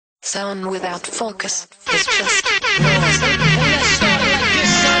Sound without focus is just noise. Let's start it like this,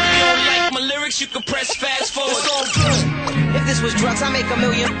 son. If you don't like my lyrics, you can press fast forward. It's all good. If this was drugs, I make a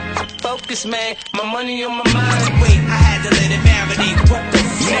million. Focus, man. My money on my mind. Wait, I had to let it marinate. What the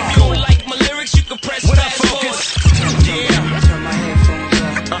fuck? If you don't like my lyrics, you can press fast forward. Yeah. Turn my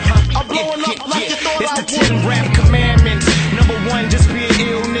headphones up. I'm blowing up like you thought I would. It's the 10 rap commandments. Number one, just be an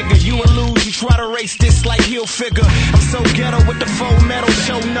ill nigga. You will lose, you try to race this like heel figure. I'm so ghetto with the faux metal.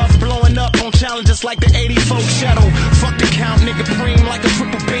 Showing up, blowing up on challenges like the 84 shadow. Fuck the count, nigga, preem like a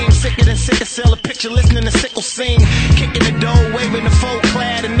triple beam. Sicker than sicker, sell a picture, listening to sickle sing. Kicking the dough, waving the full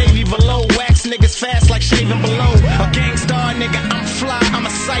clad and navy below. Wax niggas fast like shaving below. A gangstar nigga, I'm fly, I'm a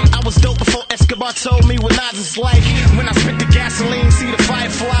sight. I was dope before Escobar told me what Nas is like. When I spit the gasoline, see the fire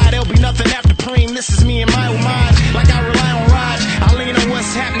fly. There'll be nothing after preem. This is me and my homage. Like I rely on Raj, I lean on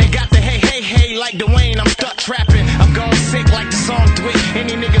what's happening. Got the hey, hey, hey like Dwayne, I'm stuck trapping. I'm going sick like the song 3.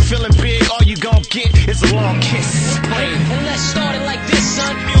 Any nigga feeling big, all you gon' get is a long kiss. Hey, and let's start it like this,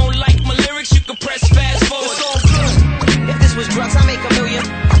 son. If you don't like my lyrics, you can press fast forward. It's all good. If this was drugs, I make a million.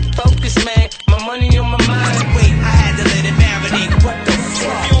 Focus, man. My money on my mind. Wait, I had to let it marinate. What the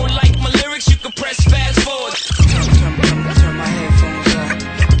fuck? If you don't like my lyrics, you can press fast forward. Turn my headphones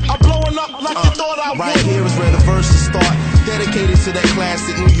up. I'm blowing up like you thought I would. Right here is where the verses start. Dedicated to that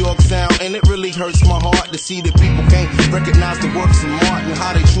classic New York sound, and it really hurts my heart to see that people can't recognize the works of Martin,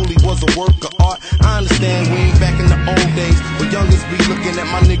 how they truly was a work of art. I understand we ain't back in the old days, but youngers be looking at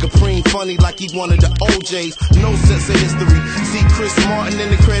my nigga Preem funny like he one of the OJs. No sense of history. See Chris Martin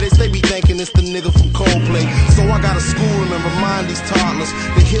in the credits, they be thinking it's the nigga from Coldplay. So I gotta school him and remind these toddlers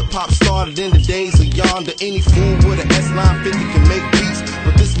that hip hop started in the days of yonder. Any fool with a S950 can make beats,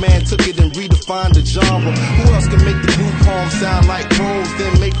 but this man took it and redefined the genre. Who else can make the group poem sound like prose,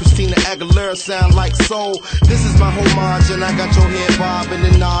 then make Christina Aguilera sound like soul? This is my homage, and I got your head bobbing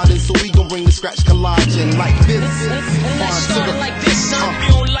and nodding, so we gon' bring the scratch collaging like this. Let's start it like this, son. If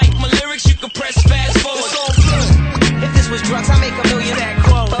you don't like my lyrics, you can press fast forward. It's all good. If this was drugs, I make a million.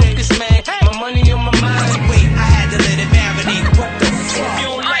 Focus, man. My money on my mind. Wait, I had to let it marinate. What the fuck? If you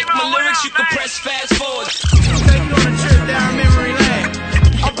don't like my lyrics, you can press fast forward. Take you on a trip down memory lane.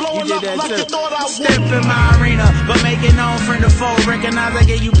 I'm blowing up like you thought I would. Step in my arena, but make it known friend to foe. Recognize I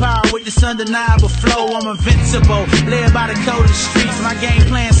gave you power with this undeniable flow. I'm invincible, led by the code of the streets. My game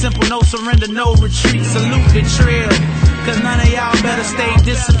plan simple, no surrender, no retreat. Salute the trail, cause none of y'all better stay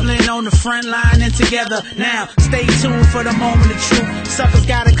disciplined on the front line and together. Now, stay tuned for the moment of truth. Suckers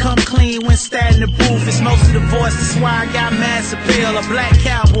gotta come clean when stat in the booth. It's most of the voice, that's why I got mass appeal. A black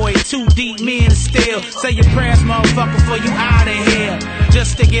cowboy, too deep, me in the steel. Say your prayers, motherfucker, before you out of here.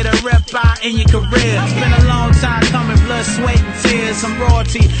 Just to get a rep out in your career. It's been a long time coming, blood, sweat, and tears. I'm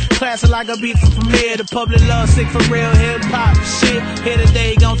royalty, classic like a beat from Premiere. The public love sick for real hip-hop shit. Here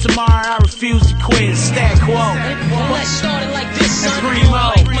today, gone tomorrow, I refuse to quit. Stat quo. Let's start it like this, son. Primo. If you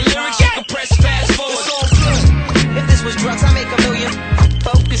don't like my lyrics, you can press fast forward. It's all good. If this was drugs, I make a million.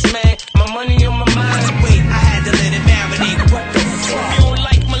 Focus, man. My money on my mind. Wait, I had to let it marinate. What the fuck? If you don't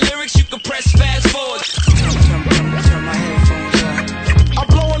like my lyrics, you can press fast forward. Turn my headphones up. I'm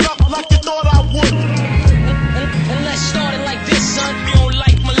blowing up like you thought I would. And let's start it like this, son. If you don't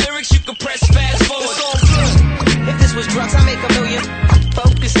like my lyrics, you can press fast forward. It's all good. If this was drugs, I make a million.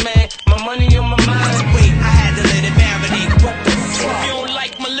 Focus, man. My money on my mind. Wait, I had to let it marinate. What the fuck? If you don't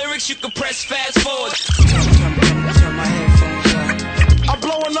like my lyrics, you can press fast forward.